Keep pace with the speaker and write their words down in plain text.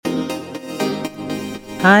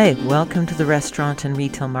Hi, welcome to the Restaurant and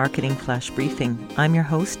Retail Marketing Flash Briefing. I'm your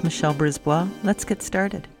host, Michelle Brisbois. Let's get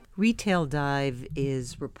started. Retail Dive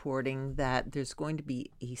is reporting that there's going to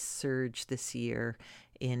be a surge this year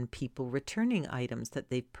in people returning items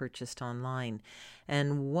that they've purchased online.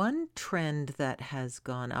 And one trend that has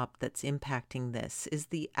gone up that's impacting this is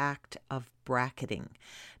the act of bracketing.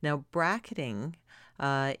 Now, bracketing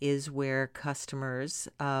is where customers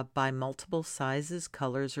buy multiple sizes,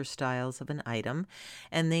 colors, or styles of an item,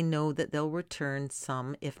 and they know that they'll return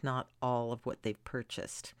some, if not all, of what they've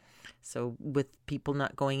purchased. So with people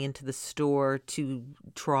not going into the store to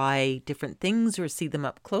try different things or see them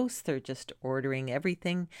up close, they're just ordering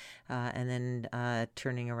everything and then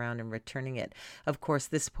turning around and returning it. Of course,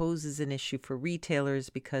 this poses an issue for retailers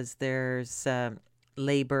because there's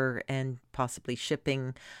labor and possibly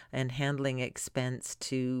shipping and handling expense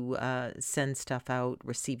to send stuff out,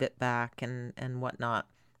 receive it back, and whatnot.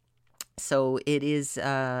 So it is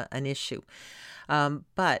an issue.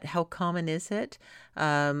 But how common is it?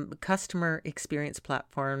 Customer experience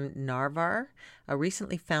platform Narvar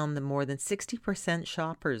recently found that more than 60%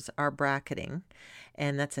 shoppers are bracketing,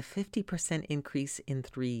 and that's a 50% increase in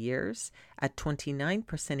 3 years, a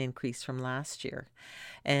 29% increase from last year.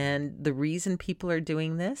 And the reason people are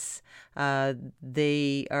doing this,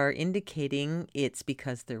 they are indicating it's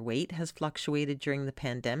because their weight has fluctuated during the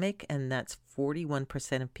pandemic, and that's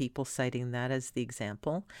 41% of people citing that as the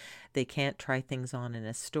example. They can't try things on in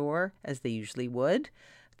a store as they usually would.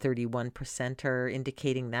 31% are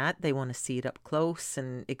indicating that they want to see it up close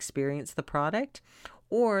and experience the product,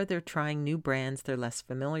 or they're trying new brands they're less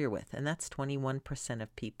familiar with, and that's 21%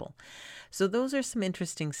 of people. So those are some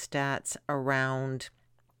interesting stats around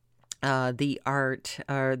the art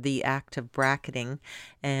or the act of bracketing,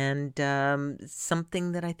 and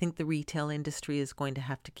something that I think the retail industry is going to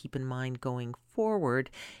have to keep in mind going forward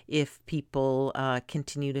if people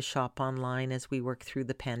continue to shop online as we work through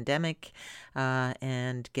the pandemic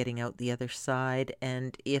and getting out the other side,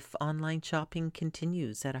 and if online shopping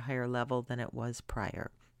continues at a higher level than it was prior.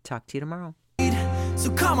 Talk to you tomorrow. So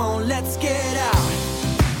come on, let's get out.